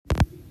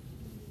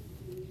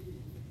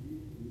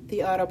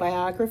The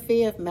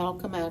Autobiography of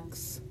Malcolm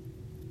X.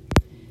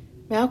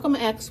 Malcolm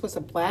X was a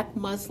black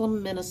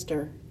Muslim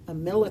minister, a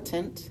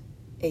militant,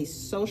 a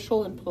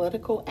social and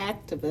political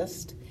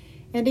activist,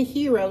 and a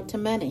hero to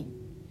many.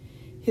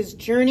 His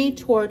journey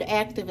toward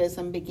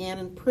activism began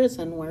in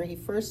prison, where he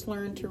first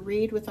learned to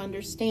read with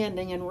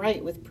understanding and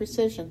write with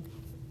precision.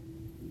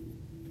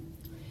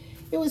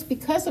 It was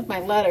because of my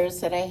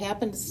letters that I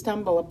happened to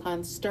stumble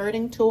upon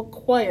starting to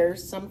acquire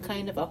some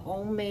kind of a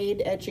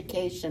homemade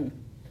education.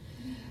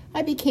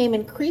 I became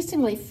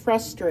increasingly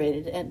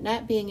frustrated at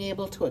not being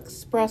able to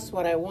express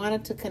what I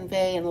wanted to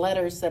convey in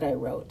letters that I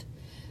wrote,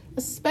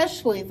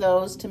 especially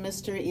those to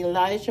Mr.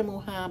 Elijah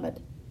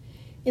Muhammad.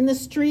 In the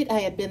street, I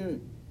had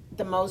been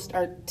the most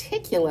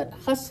articulate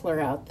hustler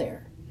out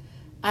there.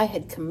 I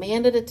had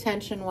commanded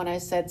attention when I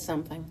said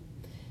something.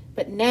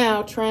 But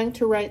now, trying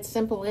to write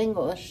simple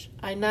English,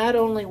 I not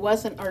only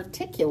wasn't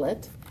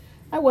articulate,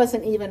 I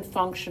wasn't even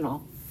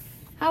functional.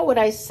 How would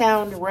I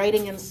sound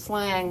writing in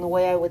slang the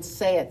way I would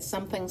say it?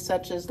 Something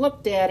such as,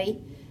 "Look,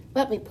 Daddy,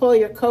 let me pull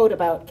your coat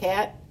about,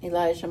 cat,"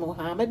 Elijah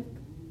Muhammad.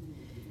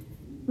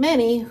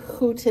 Many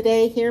who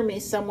today hear me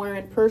somewhere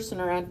in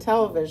person or on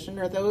television,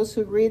 or those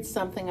who read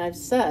something I've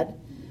said,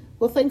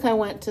 will think I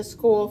went to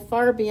school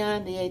far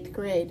beyond the 8th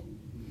grade.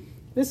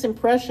 This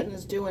impression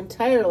is due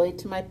entirely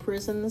to my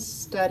prison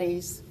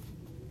studies.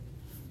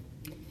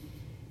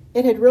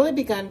 It had really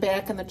begun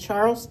back in the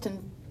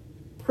Charleston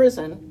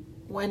prison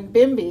when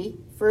Bimby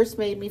first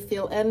made me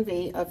feel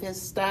envy of his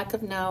stock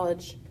of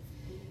knowledge.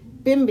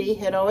 Bimby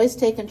had always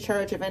taken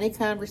charge of any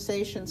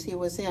conversations he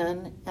was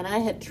in, and I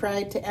had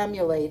tried to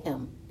emulate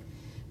him.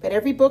 But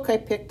every book I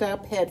picked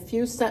up had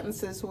few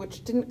sentences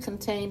which didn't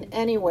contain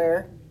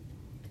anywhere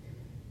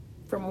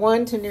from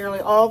one to nearly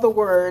all the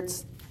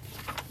words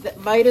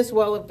that might as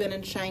well have been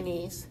in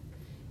Chinese.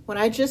 When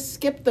I just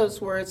skipped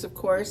those words, of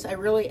course, I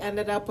really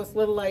ended up with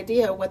little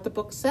idea what the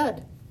book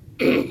said.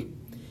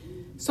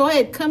 So I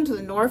had come to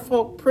the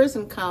Norfolk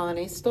prison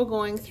colony, still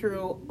going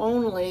through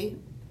only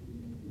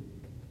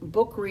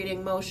book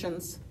reading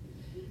motions.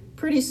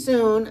 Pretty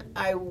soon,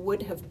 I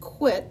would have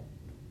quit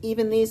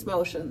even these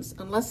motions,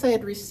 unless I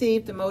had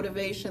received the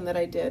motivation that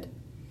I did.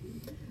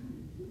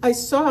 I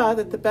saw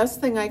that the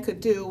best thing I could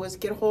do was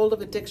get hold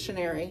of a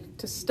dictionary,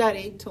 to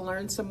study, to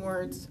learn some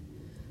words.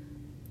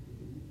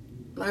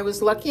 I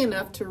was lucky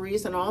enough to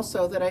reason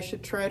also that I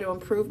should try to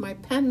improve my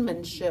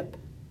penmanship.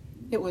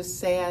 It was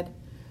sad.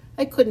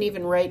 I couldn't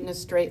even write in a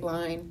straight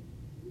line.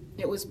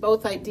 It was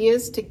both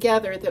ideas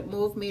together that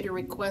moved me to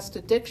request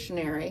a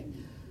dictionary,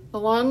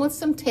 along with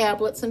some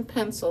tablets and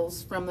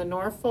pencils from the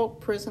Norfolk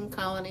Prison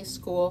Colony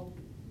School.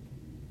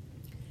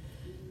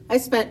 I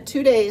spent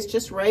 2 days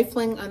just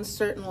rifling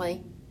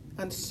uncertainly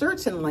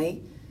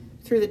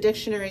through the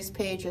dictionary's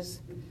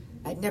pages.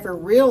 I'd never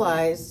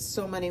realized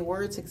so many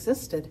words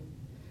existed.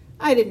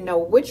 I didn't know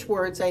which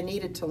words I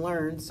needed to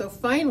learn, so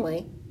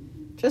finally,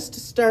 just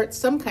to start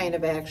some kind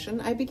of action,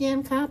 I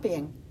began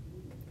copying.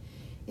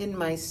 In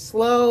my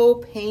slow,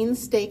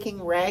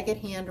 painstaking, ragged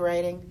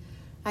handwriting,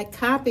 I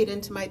copied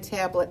into my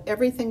tablet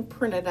everything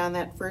printed on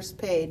that first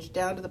page,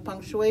 down to the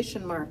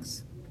punctuation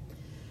marks.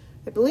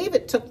 I believe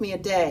it took me a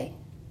day.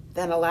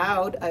 Then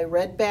aloud, I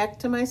read back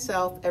to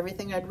myself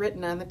everything I'd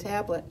written on the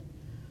tablet.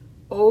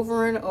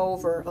 Over and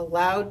over,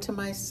 aloud to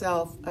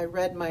myself, I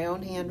read my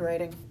own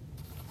handwriting.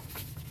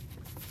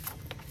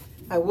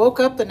 I woke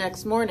up the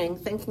next morning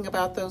thinking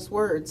about those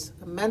words,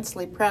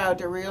 immensely proud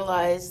to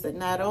realize that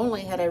not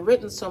only had I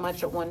written so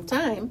much at one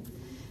time,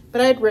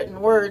 but I'd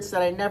written words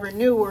that I never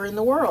knew were in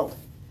the world.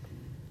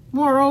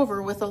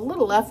 Moreover, with a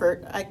little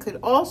effort, I could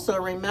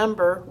also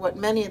remember what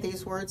many of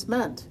these words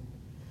meant.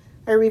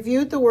 I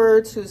reviewed the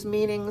words whose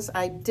meanings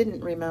I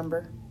didn't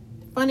remember.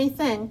 Funny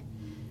thing,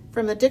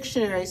 from the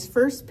dictionary's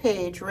first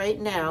page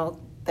right now,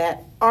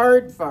 that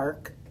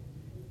aardvark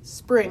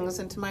springs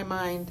into my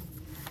mind.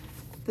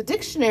 The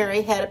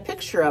dictionary had a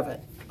picture of it,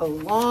 a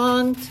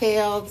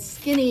long-tailed,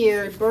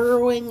 skinny-eared,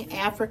 burrowing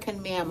African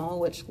mammal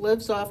which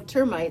lives off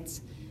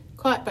termites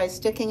caught by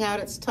sticking out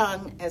its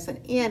tongue as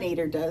an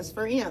anteater does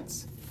for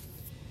ants.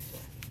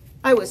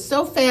 I was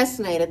so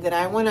fascinated that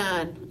I went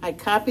on. I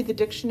copied the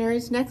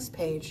dictionary's next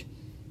page,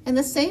 and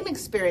the same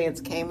experience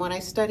came when I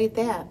studied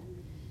that.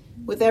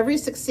 With every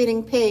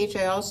succeeding page,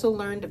 I also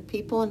learned of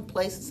people and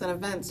places and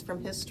events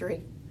from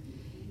history.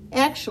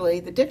 Actually,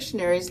 the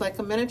dictionary is like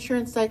a miniature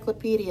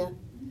encyclopedia.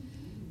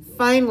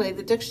 Finally,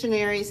 the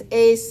dictionary's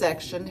A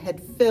section had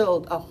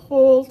filled a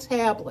whole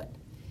tablet,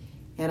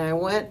 and I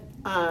went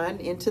on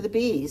into the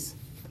B's.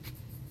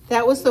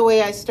 That was the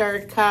way I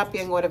started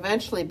copying what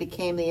eventually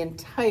became the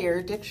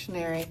entire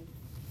dictionary.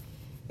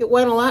 It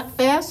went a lot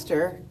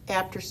faster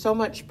after so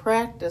much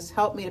practice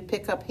helped me to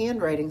pick up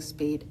handwriting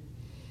speed.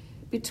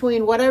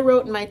 Between what I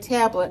wrote in my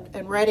tablet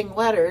and writing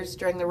letters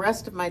during the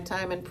rest of my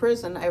time in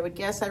prison, I would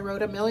guess I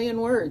wrote 1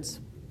 million words.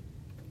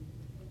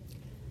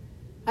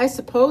 I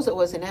suppose it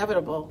was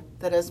inevitable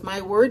that as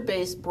my word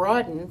base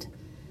broadened,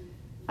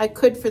 I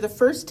could for the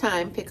first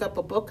time pick up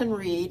a book and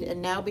read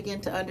and now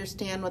begin to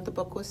understand what the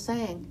book was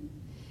saying.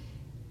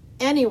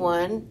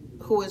 Anyone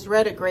who has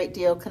read a great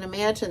deal can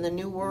imagine the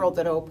new world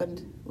that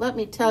opened. Let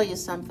me tell you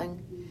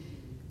something.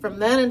 From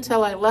then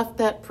until I left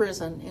that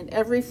prison, in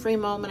every free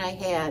moment I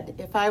had,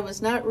 if I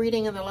was not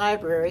reading in the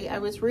library, I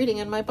was reading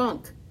in my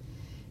bunk.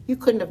 You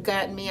couldn't have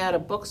gotten me out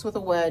of books with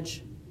a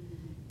wedge.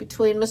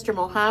 Between Mr.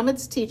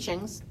 Mohammed's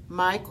teachings,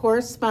 my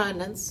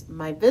correspondence,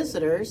 my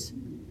visitors,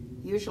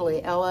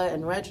 usually Ella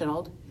and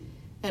Reginald,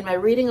 and my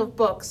reading of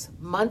books,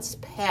 months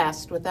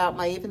passed without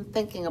my even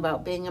thinking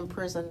about being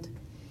imprisoned.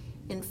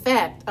 In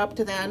fact, up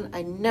to then,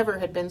 I never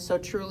had been so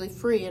truly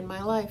free in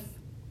my life.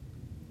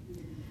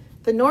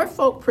 The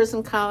Norfolk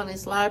Prison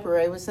Colony's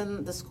library was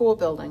in the school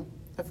building.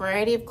 A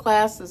variety of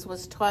classes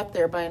was taught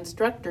there by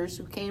instructors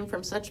who came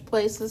from such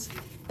places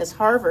as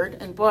Harvard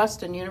and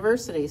Boston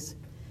universities.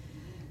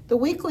 The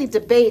weekly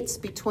debates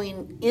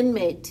between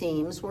inmate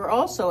teams were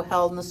also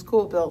held in the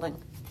school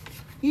building.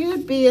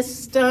 You'd be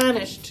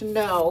astonished to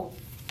know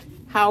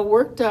how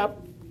worked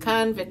up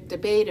convict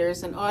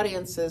debaters and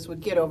audiences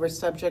would get over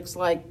subjects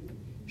like,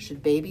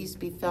 should babies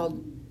be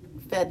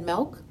fed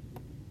milk?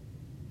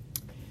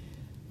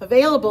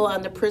 Available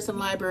on the prison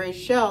library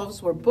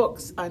shelves were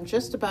books on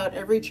just about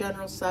every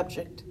general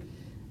subject.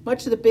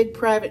 Much of the big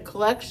private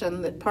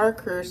collection that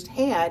Parkhurst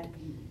had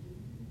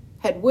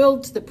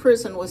willed to the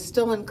prison was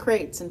still in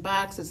crates and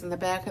boxes in the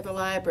back of the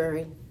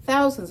library.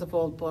 Thousands of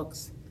old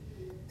books.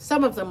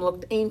 Some of them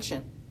looked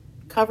ancient.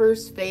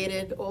 Covers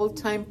faded,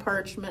 old-time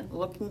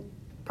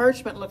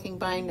parchment-looking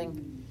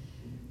binding.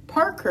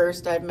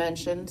 Parkhurst, I've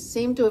mentioned,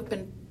 seemed to have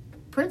been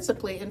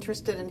principally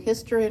interested in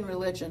history and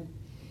religion.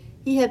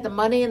 He had the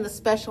money and the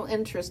special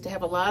interest to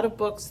have a lot of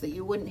books that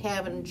you wouldn't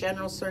have in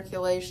general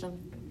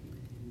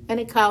circulation.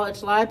 Any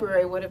college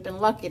library would have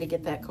been lucky to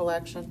get that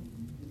collection.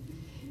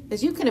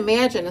 As you can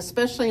imagine,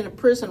 especially in a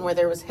prison where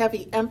there was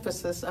heavy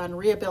emphasis on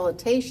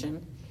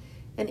rehabilitation,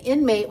 an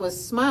inmate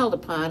was smiled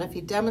upon if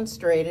he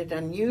demonstrated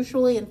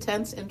unusually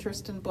intense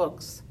interest in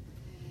books.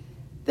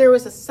 There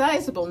was a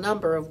sizable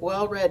number of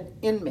well-read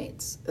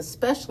inmates,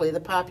 especially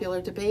the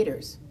popular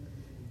debaters.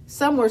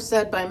 Some were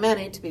said by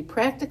many to be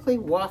practically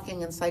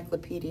walking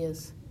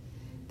encyclopedias.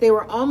 They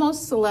were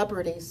almost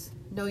celebrities.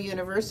 No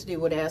university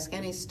would ask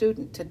any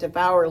student to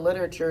devour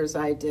literature as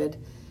I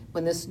did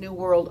when this new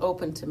world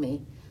opened to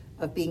me,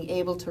 of being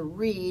able to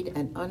read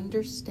and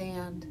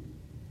understand.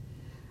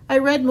 I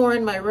read more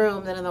in my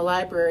room than in the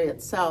library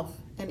itself.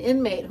 An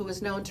inmate who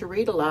was known to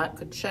read a lot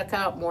could check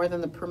out more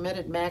than the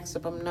permitted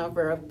maximum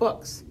number of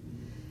books.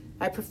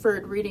 I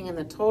preferred reading in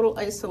the total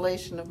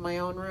isolation of my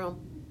own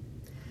room.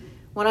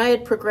 When I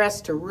had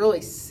progressed to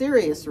really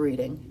serious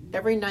reading,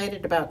 every night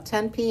at about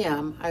 10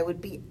 p.m., I would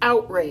be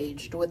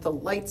outraged with the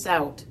lights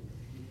out.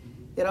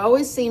 It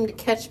always seemed to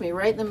catch me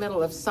right in the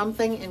middle of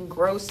something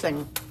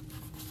engrossing.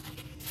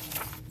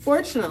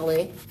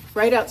 Fortunately,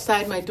 right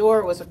outside my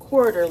door was a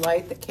corridor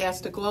light that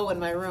cast a glow in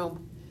my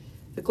room.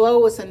 The glow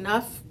was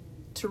enough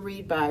to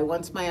read by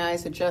once my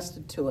eyes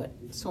adjusted to it.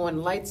 So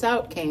when lights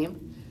out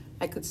came,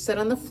 I could sit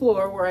on the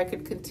floor where I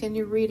could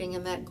continue reading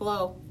in that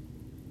glow.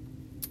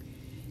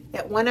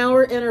 At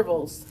 1-hour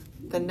intervals,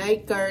 the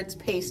night guards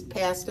paced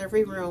past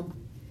every room.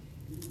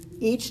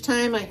 Each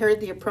time I heard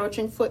the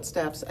approaching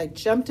footsteps, I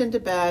jumped into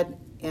bed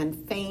and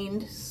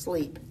feigned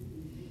sleep.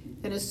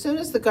 And as soon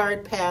as the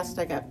guard passed,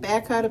 I got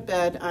back out of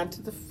bed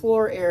onto the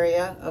floor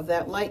area of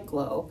that light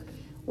glow,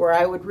 where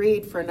I would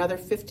read for another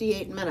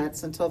 58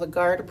 minutes until the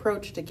guard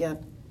approached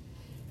again.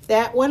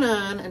 That went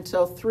on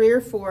until 3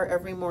 or 4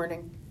 every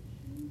morning.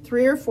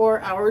 3 or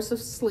 4 hours of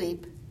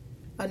sleep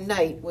a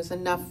night was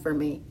enough for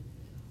me.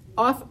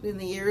 Often in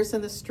the years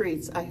in the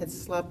streets, I had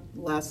slept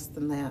less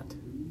than that.